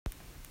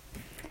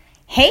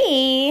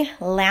Hey,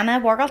 Lana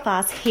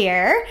Borgelthos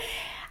here.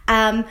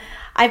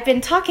 I've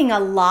been talking a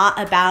lot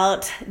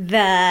about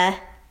the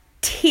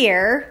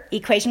TEAR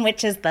equation,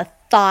 which is the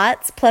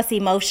thoughts plus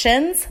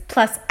emotions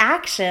plus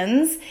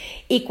actions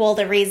equal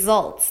the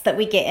results that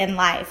we get in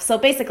life. So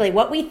basically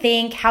what we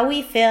think, how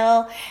we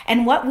feel,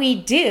 and what we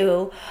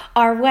do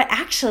are what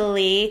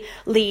actually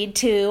lead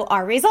to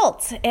our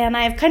results. And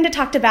I've kind of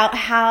talked about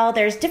how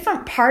there's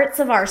different parts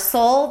of our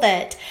soul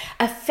that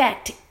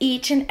affect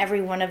each and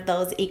every one of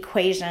those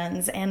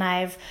equations. And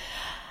I've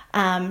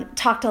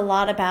talked a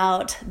lot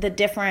about the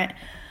different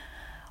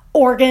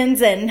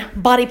organs and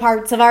body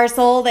parts of our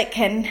soul that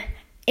can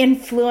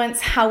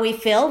influence how we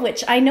feel,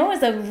 which I know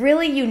is a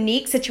really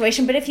unique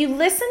situation. But if you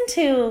listen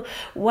to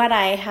what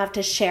I have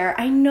to share,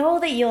 I know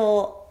that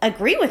you'll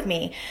agree with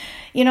me.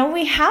 You know,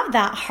 we have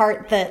that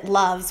heart that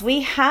loves.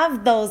 We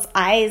have those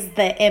eyes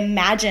that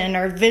imagine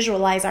or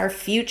visualize our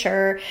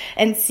future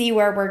and see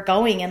where we're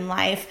going in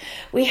life.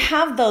 We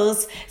have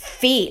those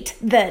feet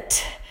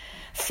that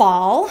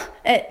fall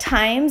at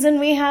times, and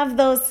we have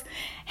those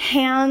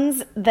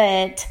hands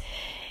that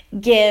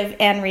give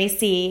and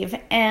receive.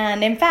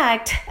 And in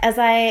fact,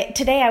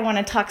 today I want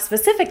to talk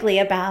specifically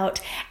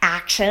about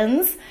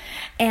actions.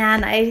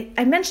 And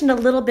I mentioned a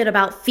little bit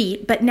about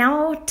feet, but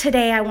now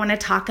today I want to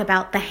talk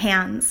about the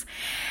hands.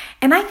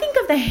 And I think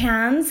of the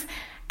hands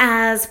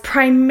as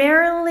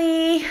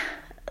primarily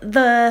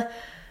the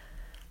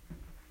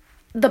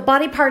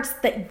body parts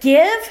that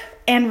give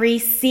and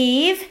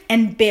receive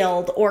and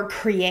build or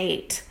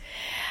create.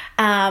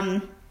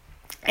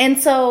 And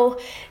so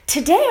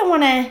today I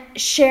want to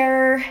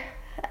share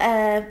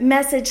a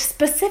message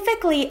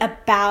specifically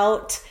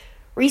about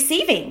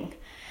receiving.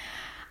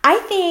 I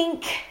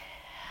think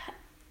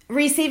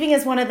receiving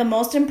is one of the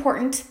most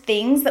important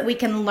things that we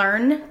can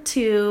learn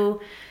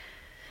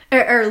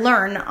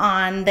learn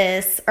on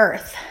this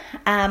earth.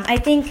 I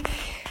think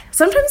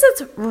sometimes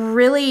it's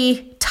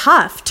really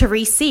tough to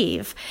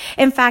receive.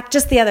 In fact,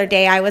 just the other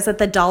day I was at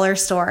the dollar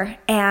store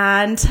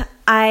and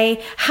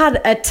I had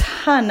a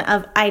ton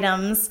of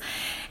items.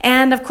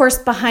 And of course,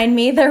 behind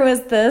me, there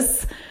was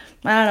this,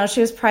 I don't know,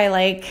 she was probably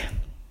like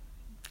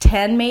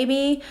 10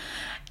 maybe.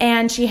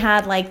 And she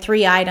had like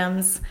 3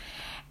 items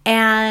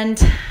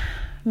and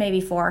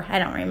maybe 4, I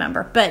don't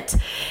remember. But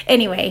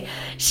anyway,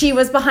 she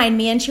was behind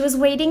me and she was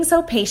waiting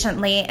so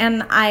patiently.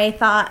 And I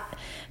thought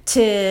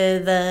to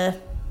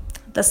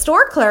the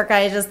store clerk,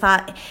 I just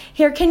thought,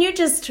 here, can you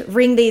just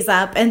ring these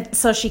up and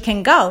so she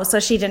can go, so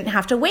she didn't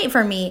have to wait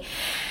for me.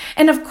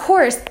 And of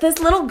course, this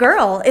little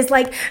girl is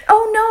like,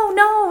 oh,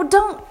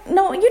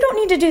 no, you don't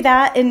need to do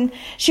that. And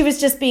she was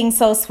just being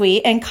so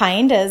sweet and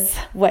kind, as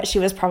what she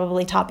was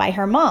probably taught by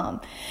her mom.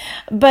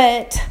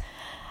 But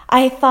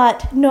I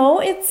thought,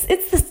 no, it's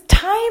this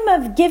time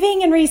of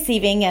giving and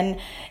receiving,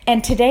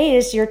 and today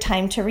is your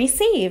time to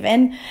receive.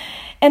 And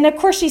of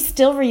course, she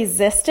still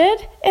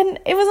resisted, and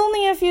it was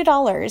only a few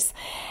dollars.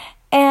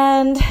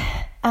 And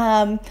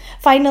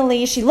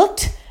finally, she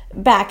looked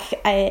back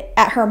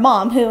at her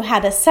mom, who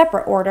had a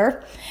separate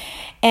order.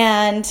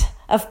 And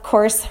of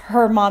course,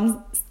 her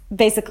mom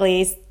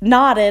basically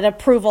nodded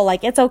approval,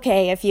 like it's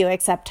okay if you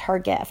accept her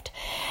gift.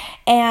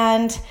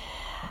 And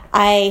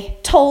I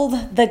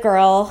told the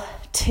girl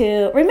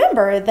to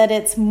remember that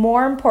it's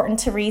more important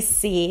to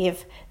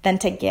receive than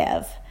to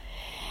give.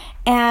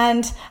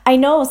 And I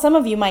know some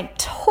of you might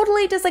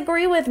totally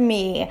disagree with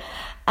me,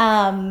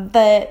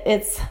 that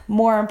it's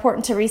more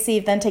important to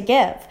receive than to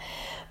give.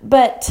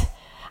 But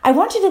I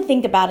want you to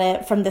think about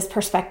it from this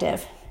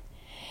perspective.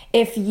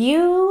 If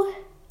you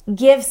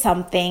give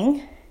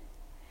something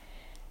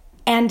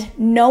and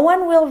no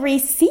one will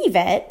receive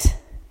it,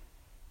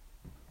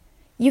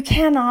 you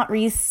cannot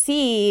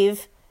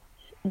receive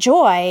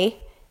joy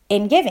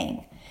in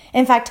giving.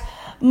 In fact,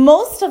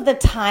 most of the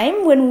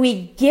time when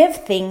we give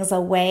things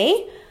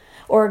away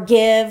or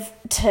give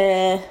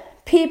to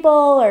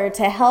people or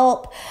to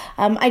help,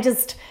 I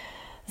just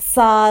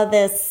saw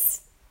this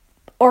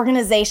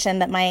organization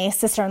that my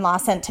sister-in-law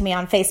sent to me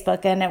on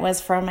Facebook, and it was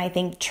from, I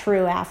think,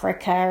 True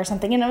Africa or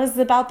something, and it was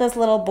about this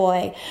little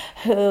boy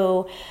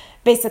who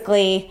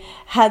basically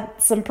had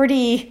some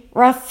pretty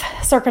rough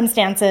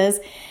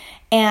circumstances,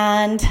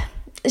 and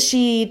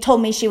she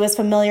told me she was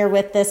familiar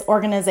with this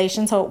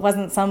organization, so it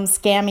wasn't some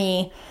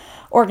scammy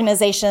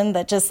organization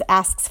that just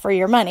asks for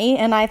your money.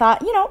 And I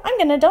thought, I'm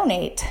going to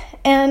donate.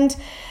 And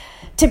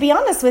to be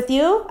honest with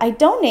you, I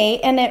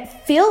donate and it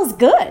feels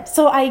good.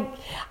 So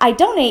I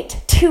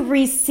donate to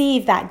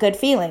receive that good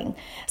feeling.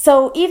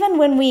 So even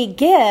when we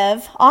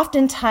give,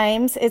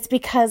 oftentimes it's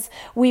because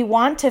we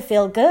want to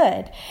feel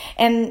good.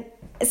 And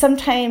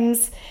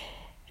sometimes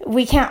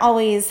we can't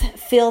always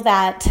feel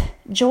that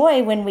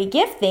joy when we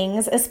give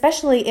things,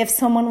 especially if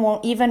someone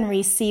won't even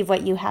receive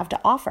what you have to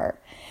offer.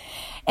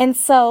 And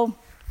so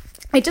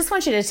I just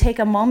want you to take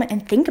a moment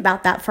and think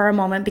about that for a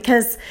moment,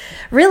 because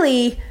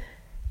really,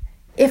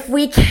 if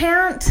we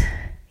can't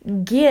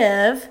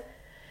give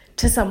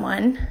to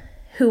someone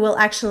who will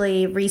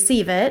actually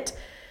receive it,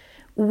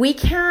 we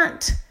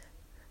can't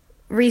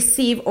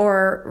receive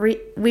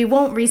we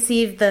won't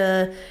receive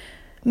the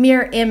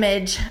mirror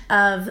image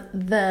of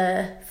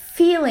the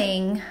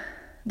feeling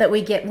that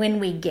we get when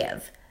we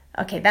give.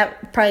 Okay,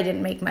 that probably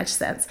didn't make much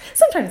sense.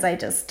 Sometimes I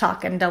just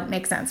talk and don't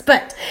make sense.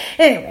 But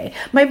anyway,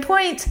 my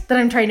point that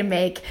I'm trying to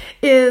make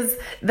is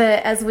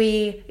that as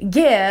we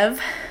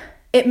give,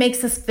 it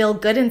makes us feel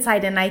good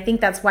inside. And I think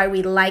that's why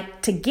we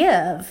like to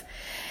give.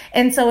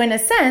 And so in a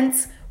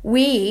sense,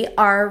 we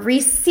are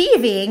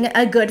receiving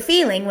a good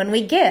feeling when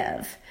we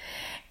give.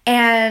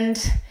 And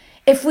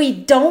if we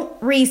don't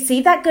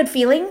receive that good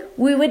feeling,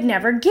 we would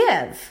never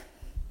give.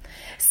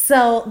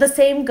 So the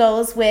same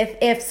goes with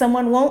if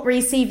someone won't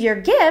receive your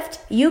gift,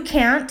 you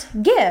can't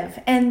give.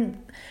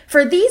 And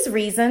for these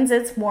reasons,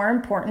 it's more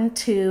important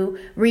to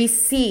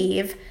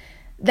receive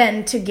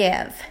than to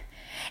give.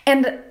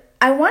 And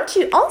I want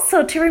you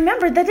also to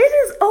remember that it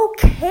is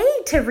okay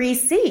to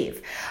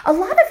receive. A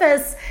lot of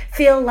us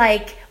feel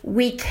like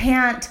we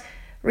can't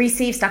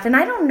receive stuff. And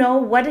I don't know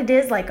what it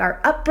is, like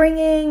our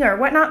upbringing or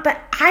whatnot, but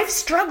I've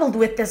struggled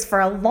with this for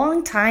a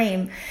long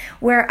time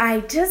where I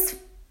just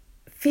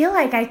feel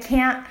like I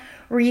can't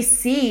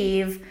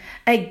receive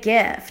a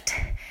gift.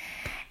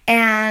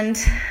 And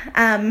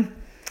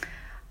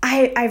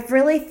I've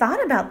really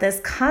thought about this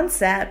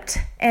concept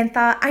and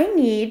thought I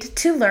need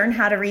to learn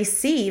how to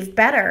receive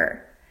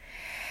better.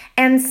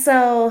 And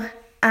so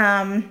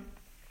I'm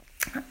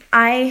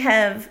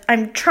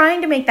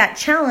trying to make that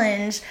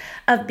challenge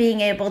of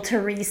being able to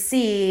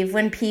receive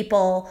when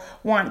people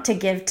want to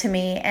give to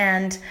me.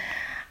 And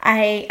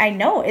I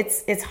know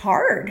it's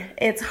hard.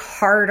 It's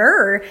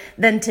harder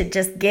than to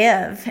just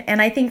give.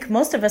 And I think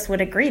most of us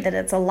would agree that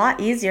it's a lot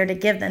easier to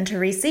give than to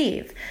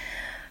receive.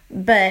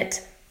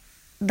 But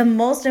the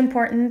most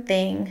important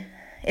thing,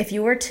 if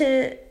you were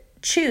to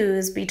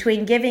choose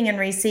between giving and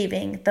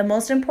receiving, the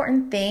most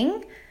important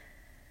thing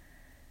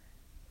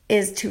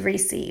is to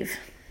receive.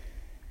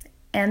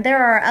 And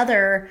there are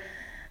other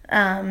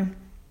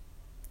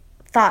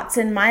thoughts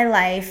in my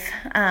life.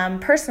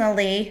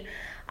 Personally,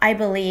 I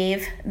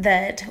believe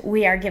that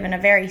we are given a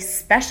very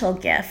special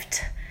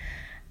gift,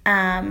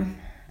 from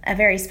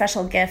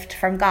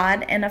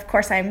God. And of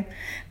course,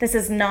 this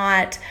is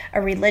not a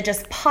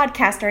religious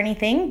podcast or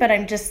anything, but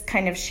I'm just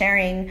kind of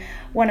sharing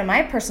one of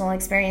my personal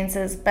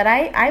experiences. But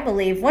I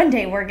believe one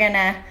day we're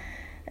gonna,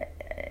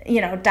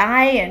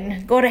 die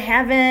and go to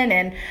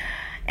heaven,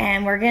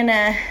 and we're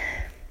gonna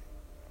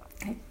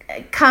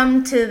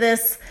come to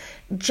this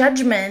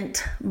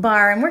judgment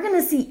bar, and we're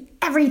going to see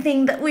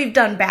everything that we've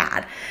done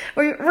bad.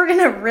 We're going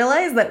to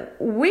realize that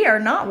we are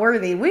not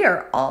worthy. We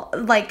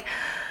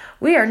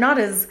are not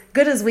as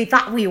good as we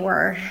thought we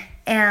were.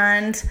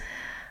 And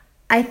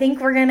I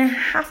think we're going to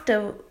have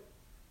to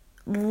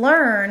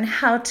learn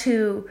how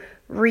to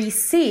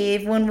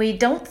receive when we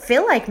don't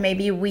feel like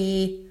maybe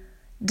we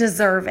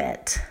deserve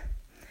it.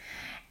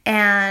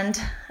 And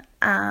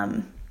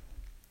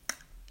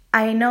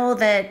I know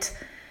that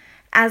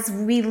as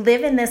we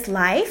live in this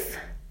life,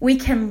 we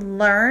can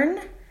learn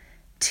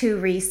to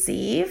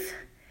receive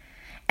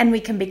and we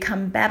can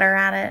become better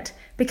at it.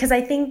 Because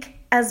I think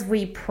as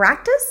we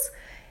practice,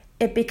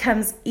 it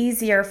becomes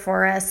easier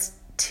for us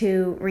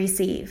to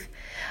receive.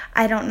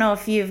 I don't know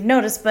if you've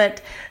noticed,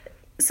 but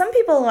some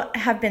people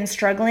have been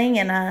struggling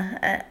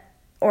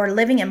or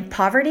living in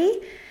poverty,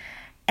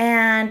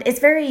 and it's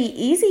very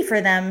easy for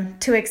them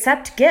to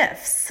accept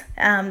gifts.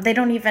 They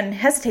don't even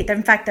hesitate.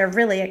 In fact, they're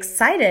really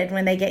excited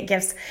when they get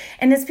gifts.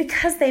 And it's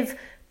because they've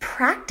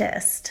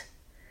practiced.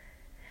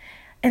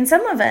 And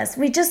some of us,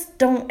 we just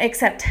don't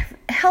accept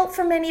help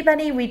from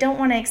anybody. We don't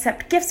want to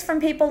accept gifts from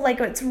people. Like,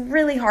 it's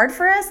really hard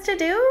for us to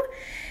do.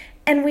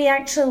 And we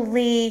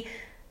actually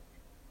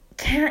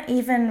can't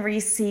even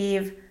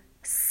receive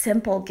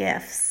simple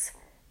gifts.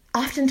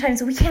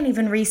 Oftentimes, we can't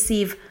even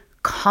receive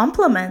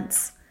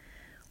compliments,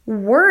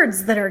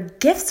 words that are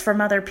gifts from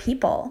other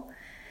people.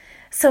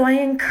 So I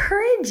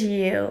encourage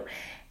you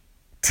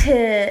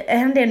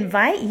and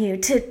invite you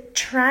to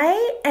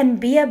try and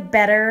be a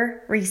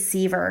better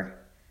receiver,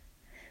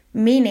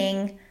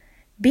 meaning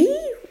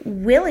be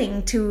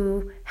willing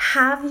to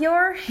have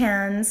your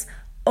hands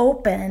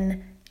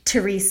open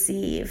to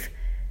receive.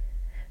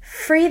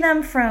 Free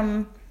them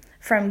from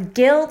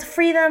guilt,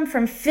 free them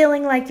from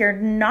feeling like you're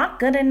not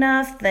good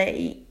enough,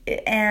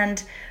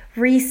 and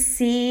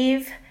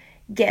receive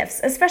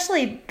gifts,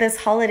 especially this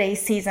holiday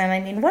season. I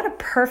mean, what a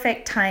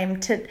perfect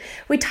time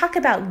we talk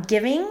about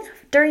giving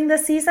during the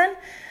season,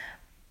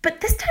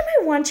 but this time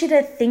I want you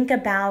to think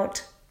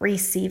about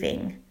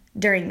receiving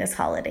during this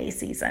holiday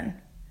season.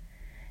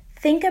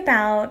 Think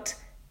about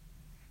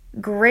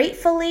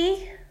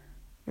gratefully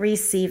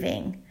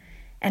receiving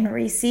and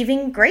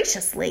receiving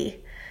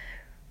graciously,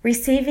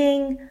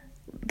 receiving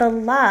the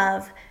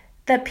love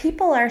that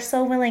people are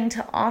so willing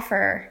to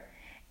offer,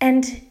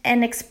 and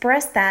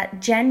express that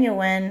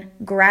genuine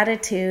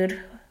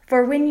gratitude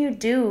for when you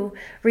do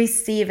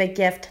receive a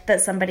gift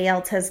that somebody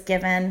else has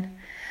given.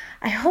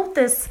 I hope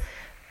this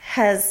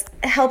has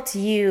helped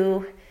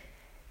you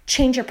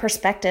change your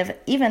perspective,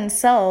 even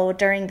so,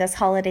 during this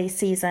holiday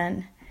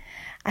season.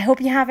 I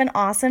hope you have an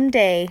awesome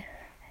day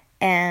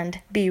and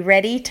be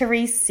ready to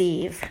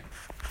receive.